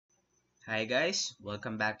Hi guys,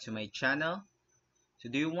 welcome back to my channel. So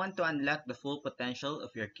do you want to unlock the full potential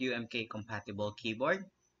of your QMK compatible keyboard?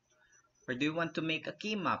 Or do you want to make a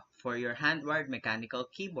keymap for your hand-wired mechanical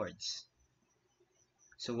keyboards?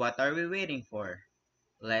 So what are we waiting for?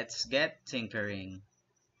 Let's get tinkering.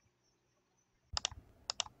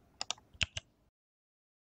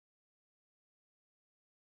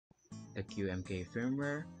 The QMK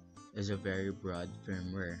firmware is a very broad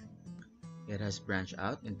firmware. It has branched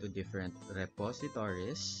out into different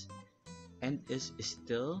repositories and is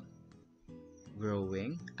still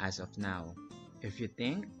growing as of now. If you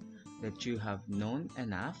think that you have known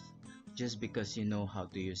enough just because you know how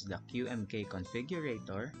to use the QMK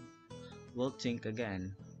configurator, well, think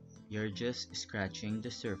again. You're just scratching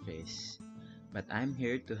the surface. But I'm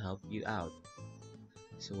here to help you out.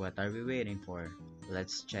 So what are we waiting for?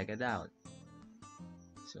 Let's check it out.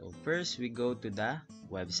 So first we go to the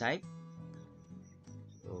website.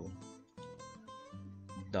 So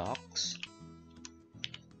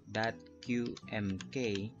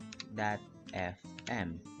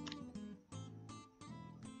docs.qmk.fm.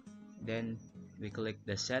 Then we click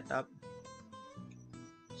the setup.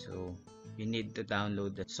 So you need to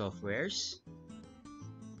download the softwares.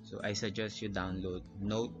 So I suggest you download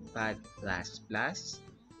Notepad++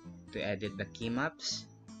 to edit the keymaps.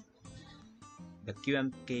 The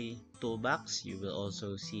QMK toolbox, you will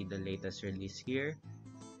also see the latest release here.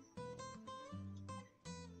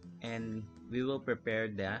 And we will prepare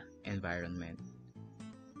the environment.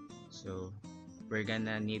 So we're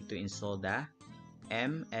gonna need to install the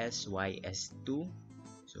MSYS2.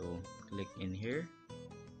 So click in here.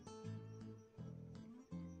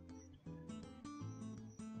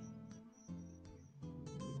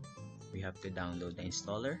 We have to download the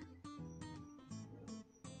installer.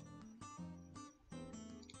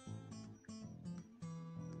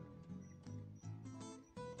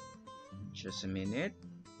 Just a minute.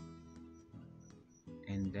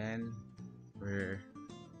 And then we're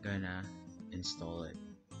gonna install it.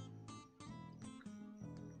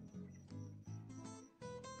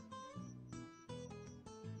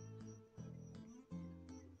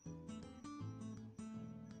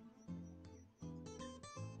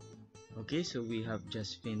 Okay, so we have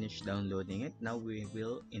just finished downloading it. Now we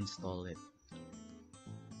will install it.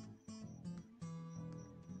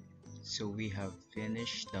 So we have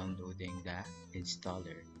finished downloading the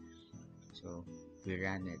installer. So we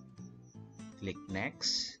ran it. Click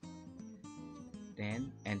next.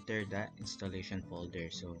 Then enter the installation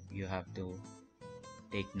folder. So you have to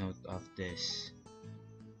take note of this.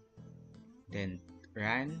 Then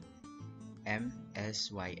run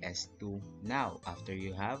MSYS2 now after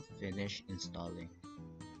you have finished installing.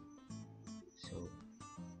 So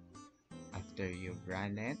after you've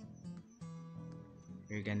run it,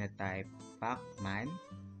 you're gonna type pacman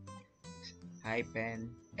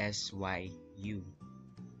 -syu.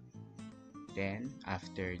 Then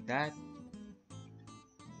after that,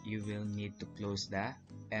 you will need to close the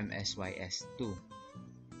MSYS2.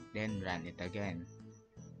 Then run it again.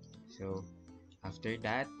 So after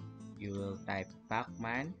that, you will type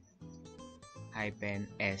pacman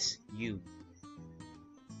 -su.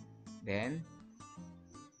 Then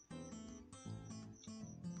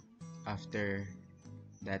after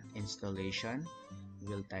that installation, you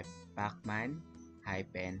will type pacman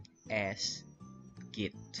 -s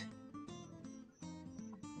git.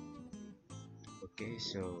 Okay,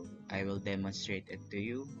 so I will demonstrate it to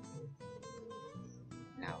you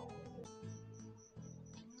now.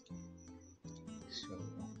 So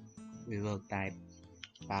we will type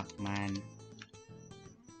pacman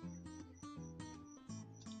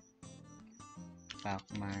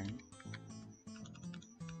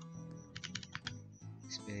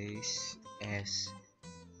space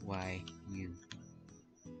SYU.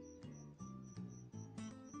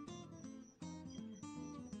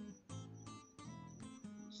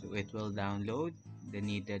 So it will download the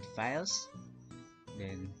needed files.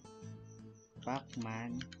 Then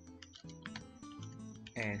pacman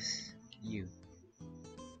SU.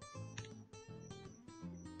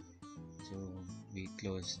 So we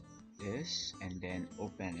close this and then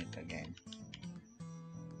open it again.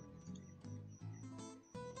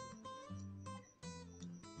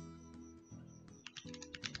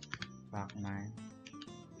 Pacman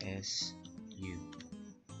SU.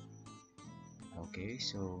 Okay,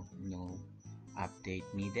 so no update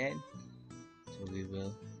needed. So we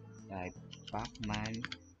will type pacman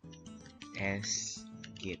s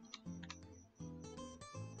git.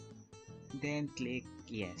 Then click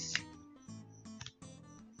yes.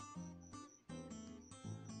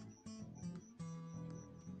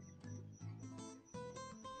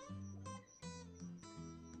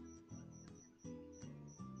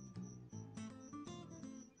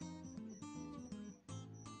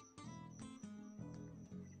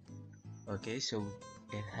 Okay, so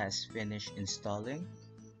it has finished installing.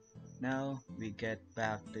 Now we get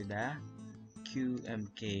back to the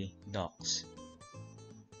QMK docs.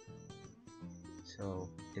 So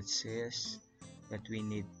it says that we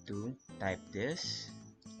need to type this.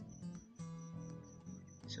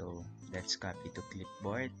 So let's copy to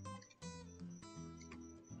clipboard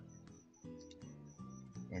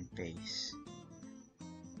and paste.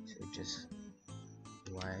 So just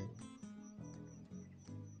Y.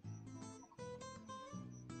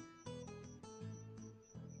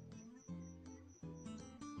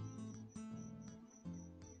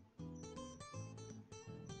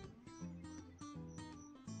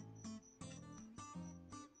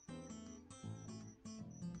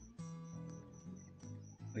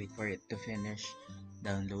 Wait for it to finish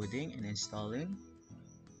downloading and installing,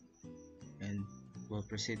 and we'll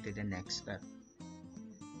proceed to the next step.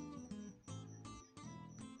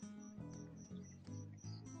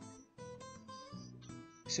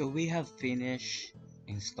 So we have finished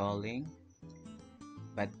installing,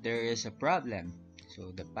 but there is a problem.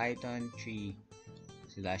 So the python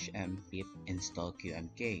 3/m pip install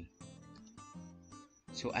qmk.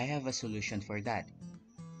 So I have a solution for that.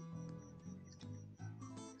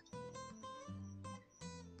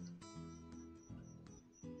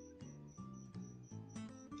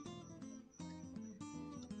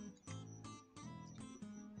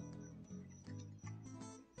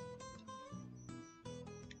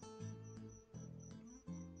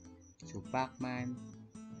 So pacman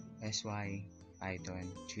sy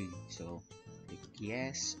python 3. So click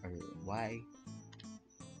yes or y.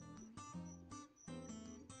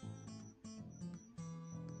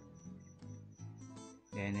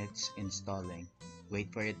 Then it's installing.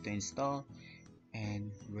 Wait for it to install,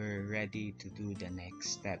 and we're ready to do the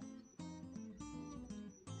next step.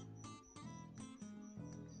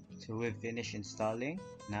 So we've finished installing.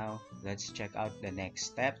 Now let's check out the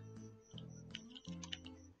next step.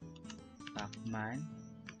 Pacman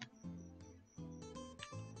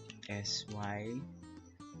sy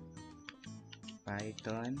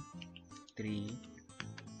python 3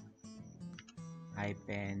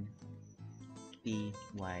 hyphen pyp.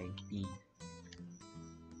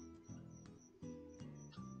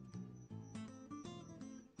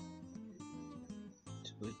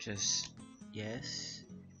 So just yes,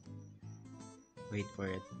 wait for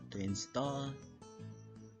it to install,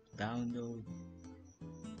 download.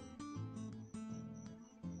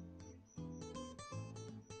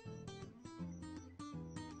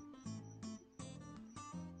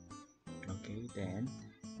 Okay, then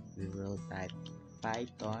we will type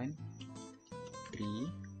python 3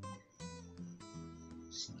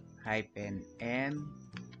 hyphen m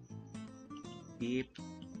pip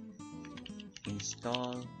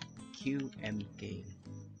install qmk.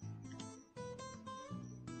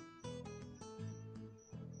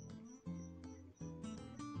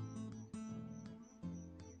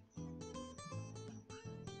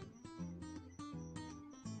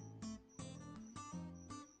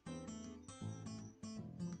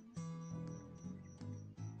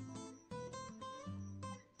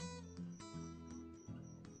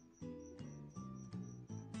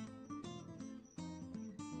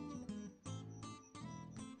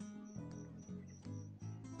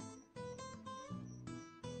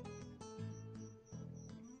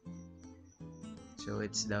 So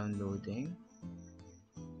it's downloading.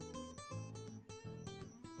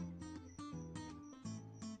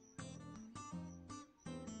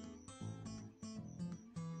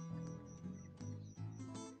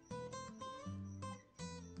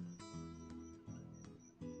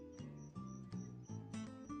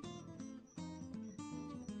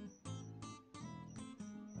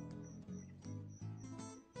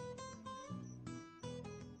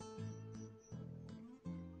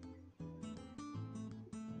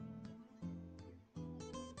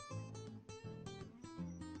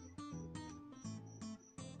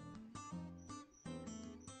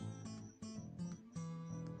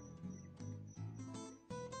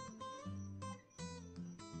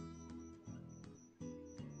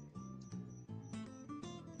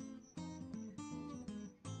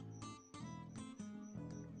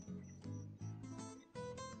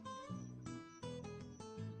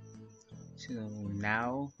 So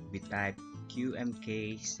now we type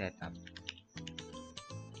qmk setup.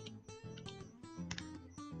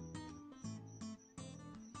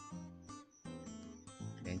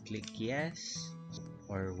 Then click yes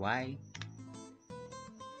or y.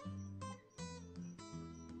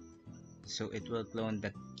 So it will clone the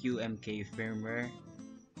qmk firmware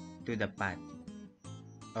to the path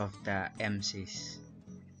of the MSys2.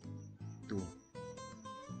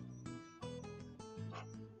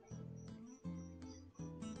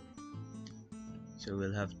 so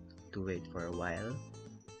we'll have to wait for a while.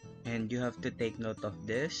 And you have to take note of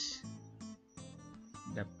this,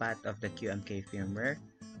 the path of the QMK firmware.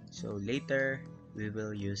 So later we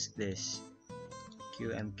will use this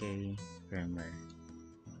QMK firmware.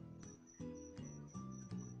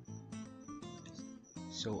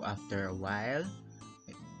 So after a while,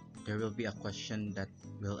 there will be a question that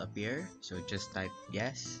will appear. So just type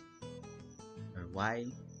yes or Y.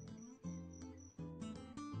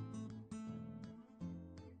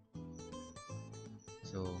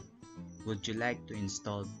 So would you like to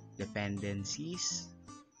install dependencies?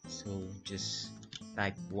 So just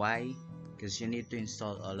type Y because you need to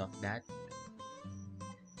install all of that.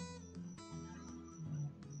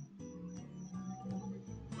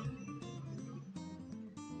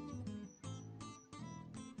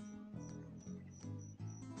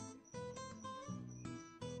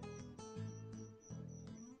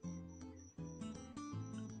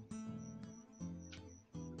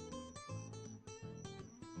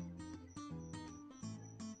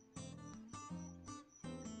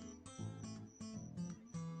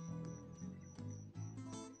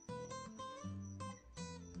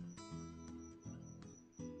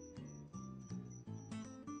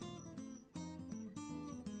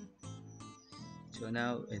 So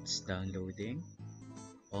now it's downloading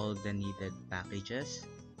all the needed packages.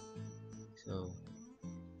 So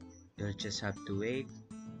you'll just have to wait.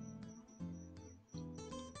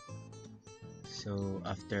 So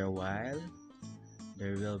after a while,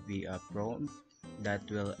 there will be a prompt that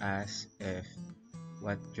will ask if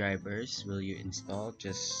what drivers will you install.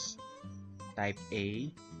 Just type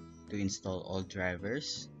A to install all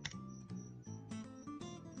drivers.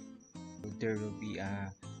 There will be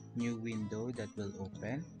a new window that will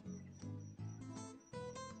open.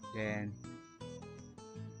 Then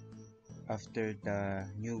after the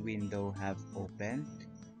new window have opened,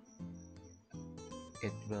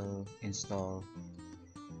 it will install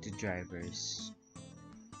the drivers.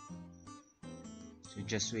 So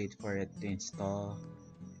just wait for it to install,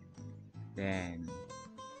 then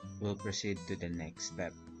we'll proceed to the next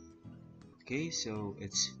step. Okay, so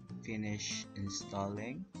it's finished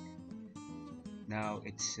installing. Now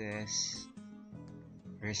it says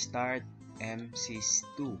restart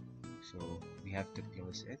MSys2, so we have to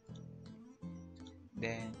close it,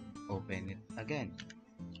 then open it again.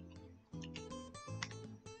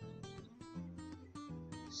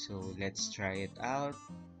 So let's try it out.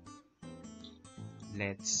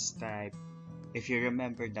 Let's type, if you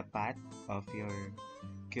remember the path of your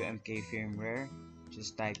QMK firmware,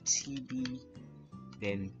 just type cd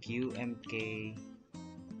then QMK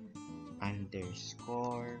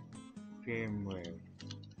underscore firmware.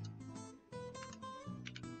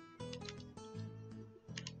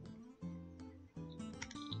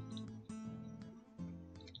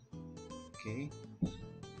 Okay,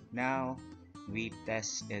 now we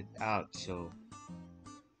test it out. So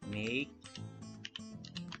make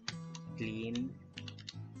clean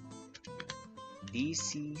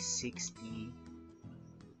DC60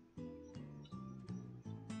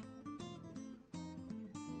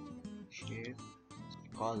 shift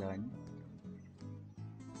colon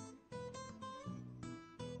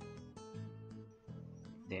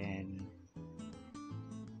then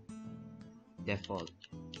default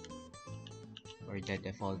or the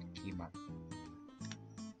default keymap.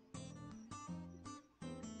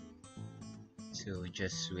 So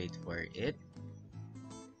just wait for it,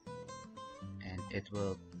 and it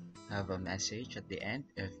will have a message at the end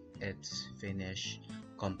if it's finished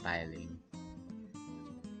compiling.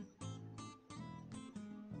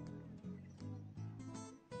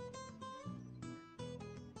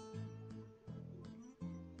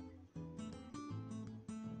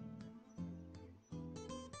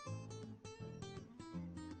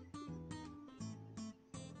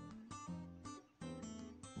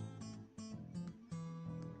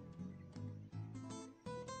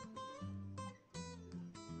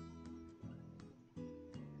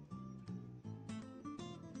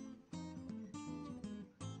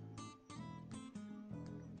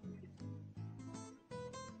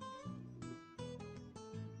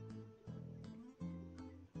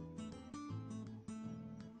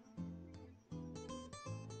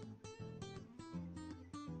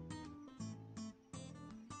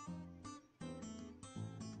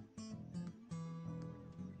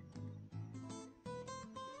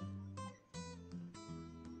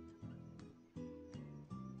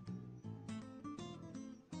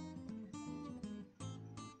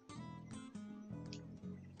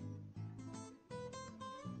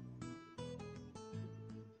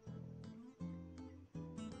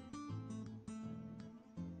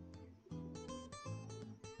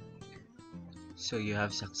 So you have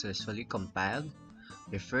successfully compiled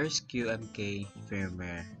your first QMK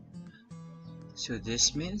firmware. So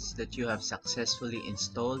this means that you have successfully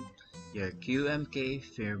installed your QMK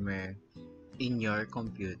firmware in your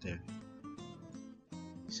computer.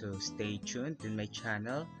 So stay tuned in my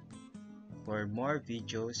channel for more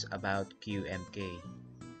videos about QMK.